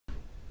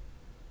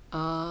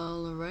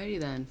Alrighty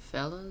then,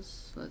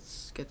 fellas,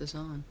 let's get this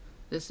on.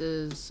 This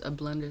is a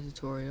Blender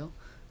tutorial.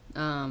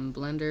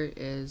 Blender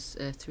is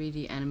a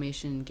 3D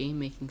animation game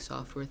making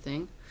software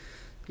thing.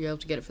 You're able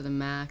to get it for the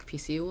Mac,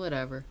 PC,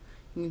 whatever.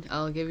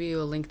 I'll give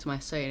you a link to my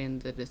site in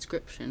the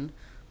description.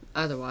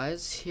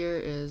 Otherwise,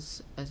 here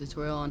is a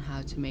tutorial on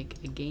how to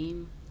make a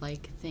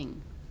game-like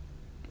thing.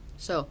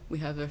 So, we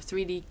have our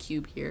 3D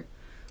cube here.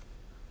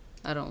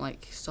 I don't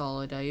like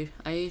solid. I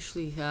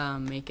usually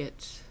make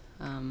it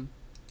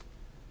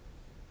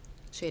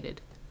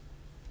shaded.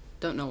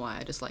 Don't know why,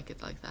 I just like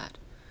it like that.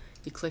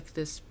 You click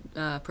this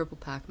purple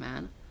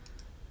Pac-Man,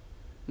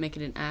 make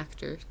it an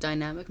actor.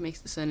 Dynamic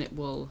makes it so it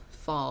will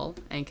fall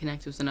and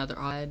connect with another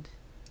odd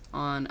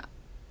on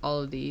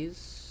all of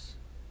these.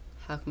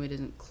 How come it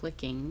isn't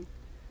clicking?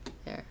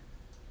 There.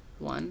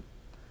 1,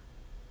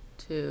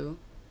 2,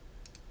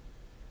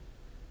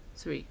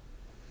 3.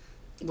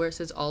 Where it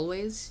says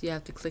always, you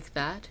have to click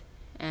that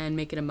and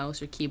make it a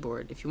mouse or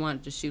keyboard. If you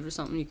want to shoot or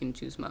something, you can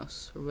choose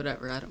mouse or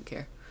whatever, I don't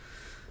care.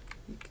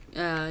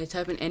 You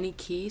type in any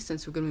key.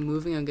 Since we're going to be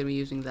moving, I'm going to be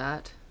using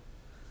that.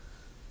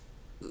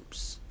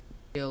 Oops.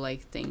 Feel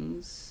like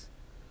things.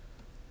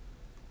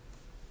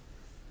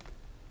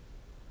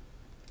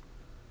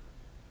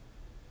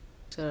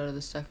 Set out of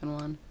the second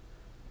one.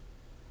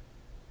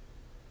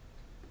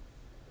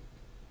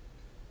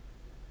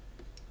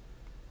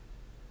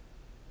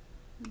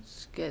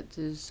 Let's get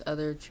these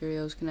other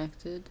Cheerios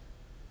connected.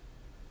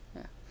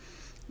 Yeah.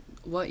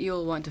 What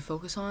you'll want to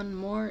focus on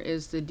more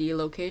is the D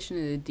location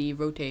and the D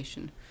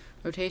rotation.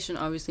 Rotation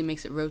obviously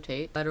makes it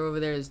rotate. Letter over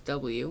there is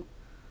W.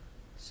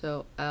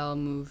 So I'll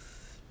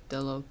move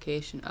the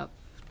location up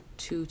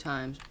 2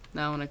 times.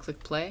 Now when I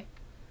click play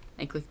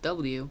and click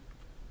W,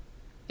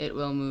 it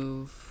will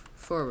move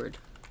forward.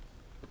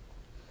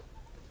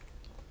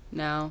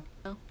 Now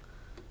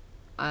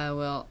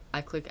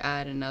I click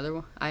add another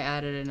one. I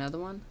added another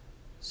one.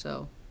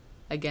 So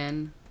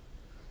again,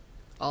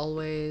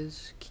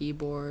 always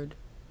keyboard,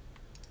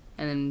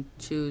 and then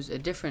choose a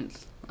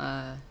different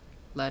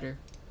letter.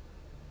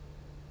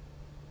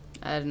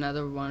 Add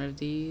another one of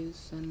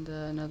these and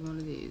another one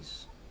of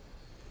these.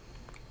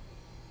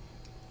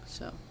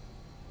 So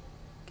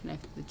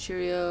connect the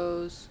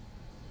Cheerios.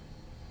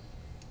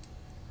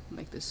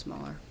 Make this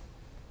smaller.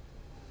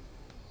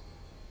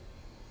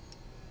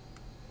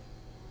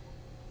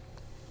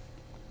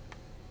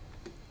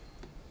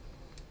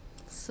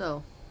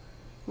 So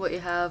what you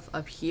have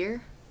up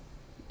here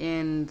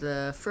in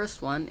the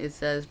first one, it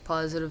says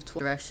positive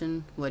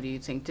direction. What do you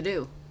think to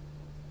do?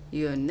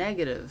 You go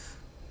negative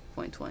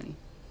 0.20.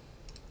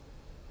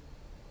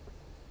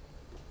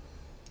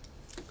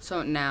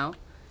 So now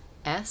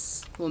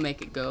S will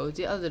make it go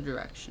the other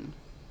direction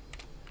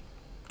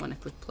when I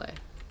click play.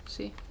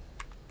 See?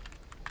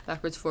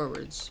 Backwards,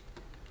 forwards.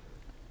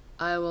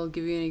 I will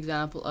give you an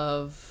example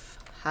of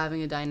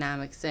having a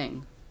dynamic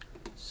thing.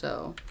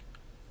 So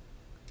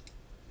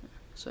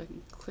I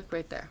can click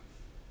right there.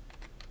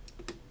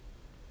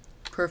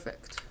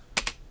 Perfect.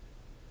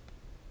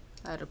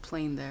 Add a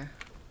plane there.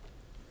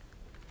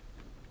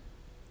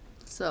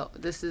 So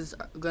this is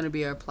going to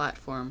be our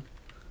platform.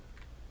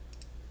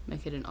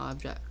 Make it an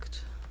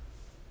object.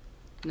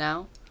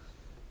 Now,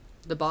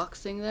 the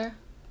box thing there.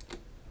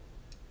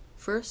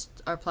 First,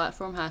 our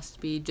platform has to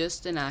be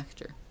just an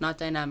actor, not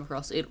dynamic, or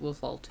else it will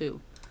fall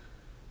too.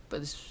 But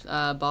this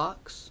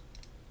box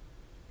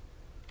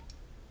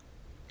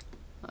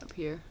up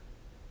here,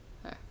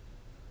 there.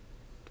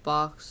 The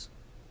box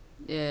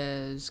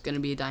is going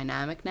to be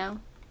dynamic now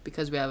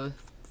because we have a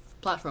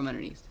platform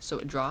underneath. So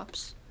it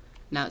drops.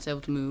 Now it's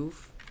able to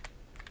move.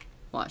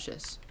 Watch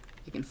this.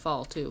 It can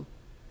fall too.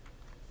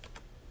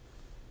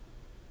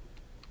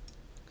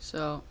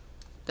 So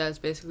that's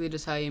basically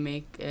just how you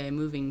make a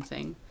moving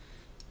thing.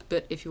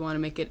 But if you want to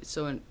make it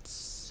so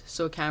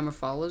a camera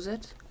follows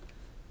it,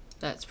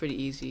 that's pretty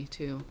easy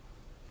too.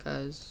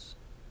 Cause,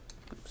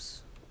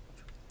 oops.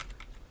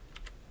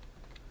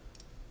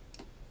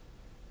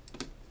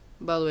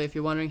 By the way, if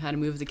you're wondering how to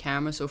move the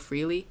camera so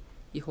freely,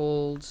 you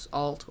hold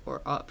Alt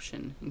or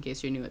Option in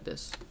case you're new at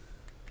this.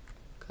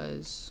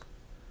 Cause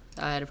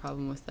I had a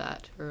problem with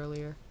that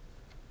earlier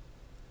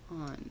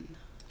on.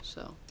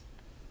 So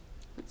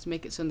let's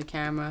make it so the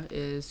camera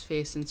is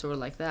facing sort of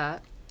like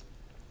that,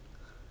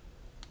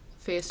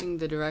 facing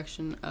the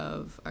direction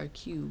of our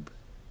cube.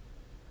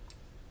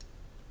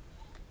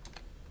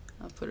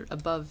 I'll put it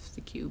above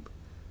the cube,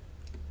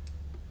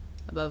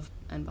 above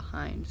and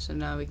behind, so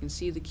now we can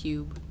see the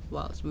cube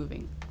while it's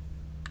moving.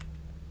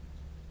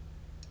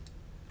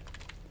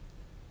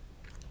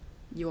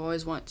 You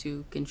always want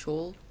to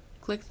control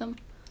click them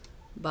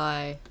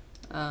by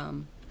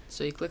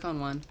so you click on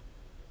one.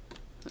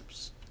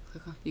 Oops.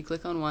 You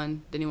click on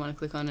one, then you want to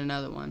click on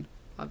another one,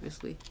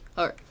 obviously,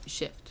 or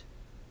shift.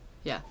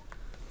 Yeah.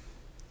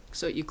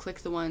 So you click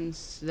the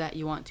ones that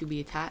you want to be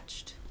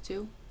attached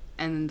to,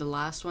 and then the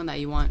last one that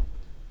you want.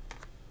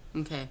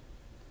 Okay,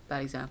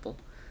 bad example.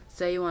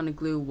 Say you want to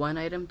glue one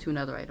item to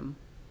another item.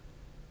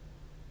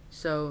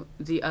 So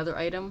the other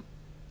item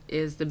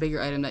is the bigger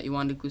item that you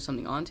want to glue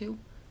something onto.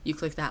 you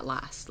click that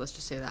last. Let's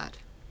just say that.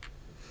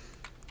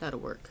 That'll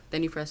work.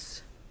 Then you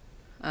press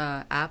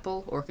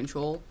Apple or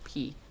Control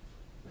P.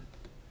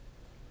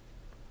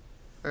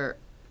 Or,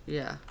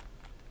 yeah.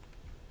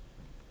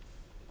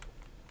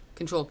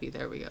 Control P,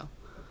 there we go.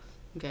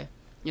 Okay.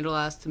 It'll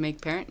ask to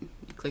make parent.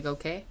 You click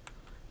OK.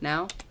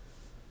 Now,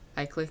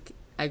 I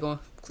go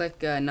click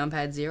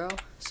numpad 0,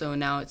 so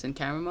now it's in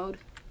camera mode.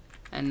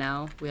 And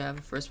now we have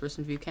a first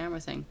person view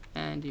camera thing.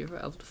 And you're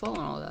able to follow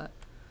and all that.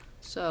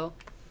 So,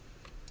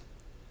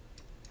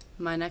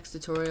 my next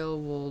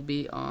tutorial will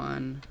be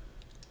on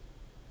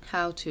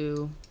how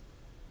to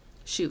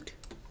shoot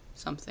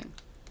something.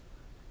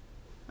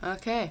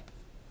 Okay,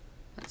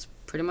 that's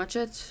pretty much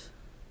it.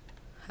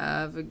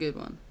 Have a good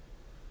one.